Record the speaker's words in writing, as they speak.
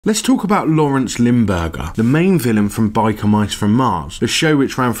Let's talk about Lawrence Limburger, the main villain from Biker Mice from Mars, a show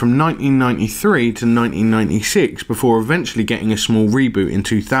which ran from 1993 to 1996 before eventually getting a small reboot in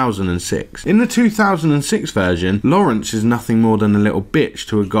 2006. In the 2006 version, Lawrence is nothing more than a little bitch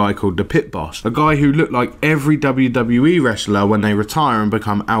to a guy called the Pit Boss, a guy who looked like every WWE wrestler when they retire and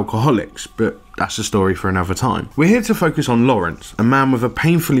become alcoholics, but that's a story for another time. We're here to focus on Lawrence, a man with a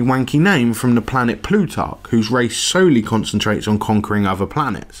painfully wanky name from the planet Plutarch, whose race solely concentrates on conquering other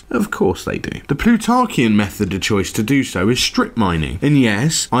planets. Of course they do. The Plutarchian method of choice to do so is strip mining. And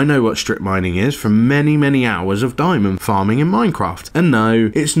yes, I know what strip mining is from many hours of diamond farming in Minecraft. And no,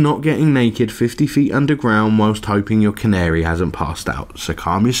 it's not getting naked 50 feet underground whilst hoping your canary hasn't passed out. So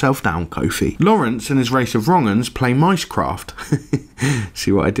calm yourself down, Kofi. Lawrence and his race of wrong'uns play Micecraft.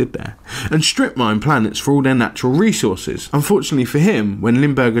 See what I did there? And strip mine planets for all their natural resources. Unfortunately for him, when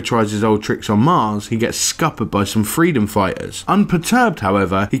Limburger tries his old tricks on Mars, he gets scuppered by some freedom fighters. Unperturbed,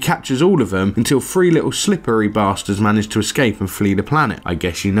 however, he captures all of them until three little slippery bastards manage to escape and flee the planet. I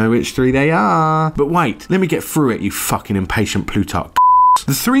guess you know which three they are. But wait, let me get through it, you fucking impatient Plutarch.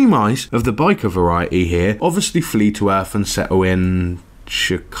 The three mice of the biker variety here obviously flee to Earth and settle in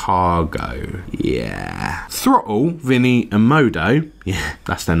Chicago. Yeah. Throttle, Vinny and Modo, yeah,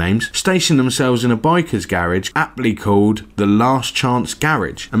 that's their names, station themselves in a biker's garage aptly called the Last Chance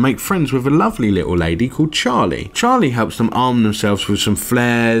Garage and make friends with a lovely little lady called Charlie. Charlie helps them arm themselves with some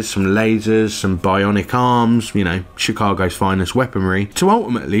flares, some lasers, some bionic arms, you know, Chicago's finest weaponry, to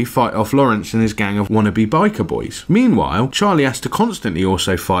ultimately fight off Lawrence and his gang of wannabe biker boys. Meanwhile, Charlie has to constantly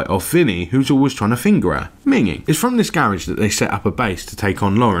also fight off Vinny, who's always trying to finger her. Meaning, it's from this garage that they set up a base to take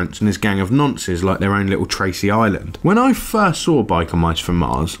on Lawrence and his gang of nonces like their own little Tracy Island. When I first saw Biker Mice from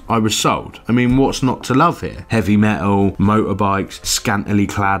Mars, I was sold. I mean, what's not to love here? Heavy metal, motorbikes, scantily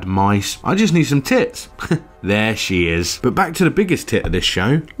clad mice. I just need some tits. There she is. But back to the biggest tit of this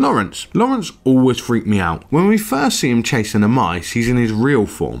show, Lawrence. Lawrence always freaked me out. When we first see him chasing the mice, he's in his real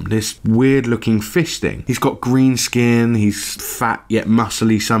form, this weird looking fish thing. He's got green skin, he's fat yet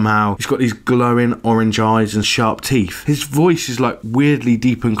muscly somehow. He's got these glowing orange eyes and sharp teeth. His voice is like weirdly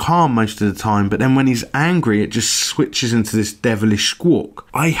deep and calm most of the time, but then when he's angry, it just switches into this devilish squawk.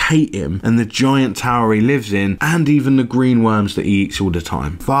 I hate him and the giant tower he lives in, and even the green worms that he eats all the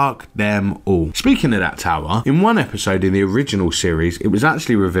time. Fuck them all. Speaking of that tower, in one episode in the original series, it was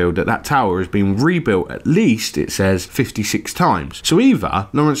actually revealed that that tower has been rebuilt at least, it says, 56 times. So either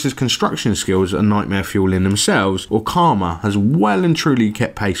Lawrence's construction skills are nightmare fuel in themselves, or karma has well and truly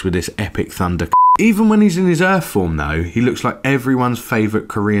kept pace with this epic thunder. Even when he's in his Earth form though, he looks like everyone's favourite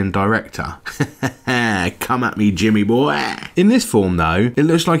Korean director. Come at me, Jimmy boy. In this form though, it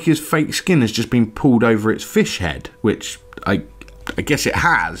looks like his fake skin has just been pulled over its fish head, which I guess it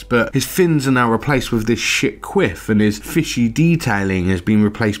has, but his fins are now replaced with this shit quiff and his fishy detailing has been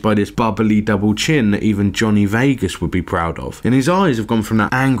replaced by this bubbly double chin that even Johnny Vegas would be proud of. And his eyes have gone from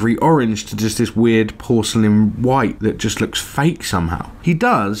that angry orange to just this weird porcelain white that just looks fake somehow. He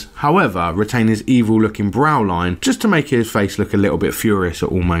does, however, retain his evil looking brow line just to make his face look a little bit furious at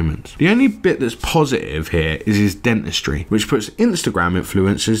all moments. The only bit that's positive here is his dentistry, which puts Instagram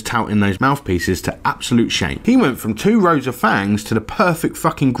influencers touting those mouthpieces to absolute shame. He went from 2 rows of fangs to the perfect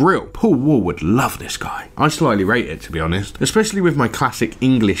fucking grill. Paul Wall would love this guy. I slightly rate it, to be honest, especially with my classic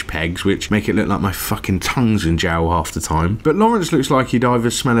English pegs, which make it look like my fucking tongue's in jail half the time. But Lawrence looks like he'd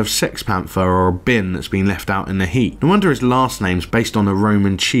either smell of Sex Panther or a bin that's been left out in the heat. No wonder his last name's based on a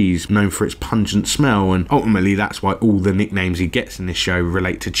Roman cheese known for its pungent smell, and ultimately that's why all the nicknames he gets in this show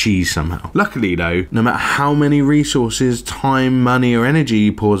relate to cheese somehow. Luckily though, no matter how many resources, time, money or energy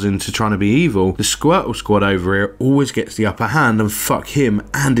he pours into trying to be evil, the Squirtle Squad over here always gets the upper hand and fuck him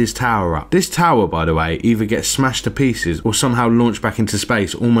and his tower up. This tower, by the way, either gets smashed to pieces or somehow launched back into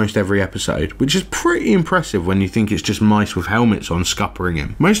space almost every episode, which is pretty impressive when you think it's just mice with helmets on scuppering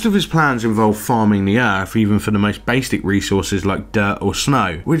him. Most of his plans involve farming the Earth, even for the most basic resources like dirt or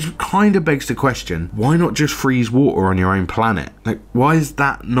snow, which kind of begs the question, why not just freeze water on your own planet? Like, why is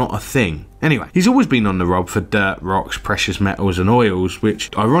that not a thing? Anyway, he's always been on the rob for dirt, rocks, precious metals and oils,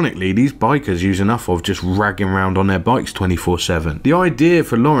 which, ironically, these bikers use enough of just ragging around on their bikes 24/7. The idea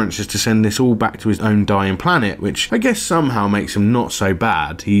for Lawrence is to send this all back to his own dying planet, which I guess somehow makes him not so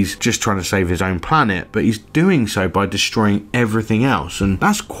bad. He's just trying to save his own planet, but he's doing so by destroying everything else, and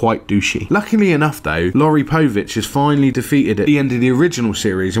that's quite douchey. Luckily enough though, Laurie Povich is finally defeated at the end of the original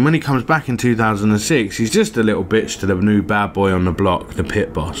series, and when he comes back in 2006, he's just a little bitch to the new bad boy on the block, the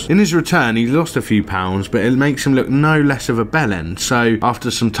Pit Boss. In his return, return, he's lost a few pounds, but it makes him look no less of a bellend. So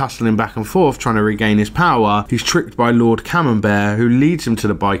after some tussling back and forth trying to regain his power, he's tricked by Lord Camembert, who leads him to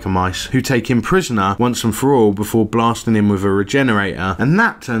the biker mice, who take him prisoner once and for all before blasting him with a regenerator, and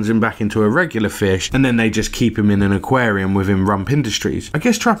that turns him back into a regular fish, and then they just keep him in an aquarium within Rump Industries. I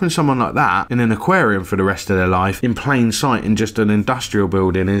guess trapping someone like that in an aquarium for the rest of their life in plain sight in just an industrial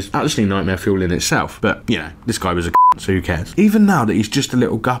building is actually nightmare fuel in itself, but you know, this guy was a so who cares. Even now that he's just a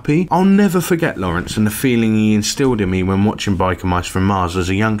little guppy, I'll never forget Lawrence and the feeling he instilled in me when watching Biker Mice from Mars as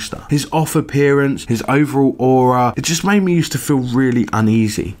a youngster. His off appearance, his overall aura, it just made me used to feel really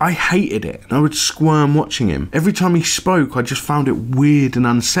uneasy. I hated it and I would squirm watching him. Every time he spoke, I just found it weird and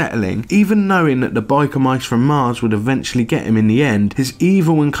unsettling. Even knowing that the Biker Mice from Mars would eventually get him in the end, his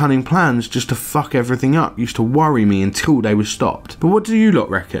evil and cunning plans just to fuck everything up used to worry me until they were stopped. But what do you lot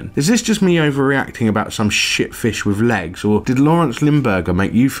reckon? Is this just me overreacting about some shit fish with legs, or did Lawrence Limburger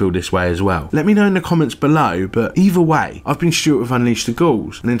make you feel this way as well? Let me know in the comments below, but either way, I've been Stuart with Unleash the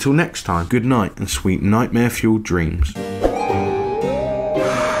Ghouls, and until next time, good night and sweet nightmare fueled dreams.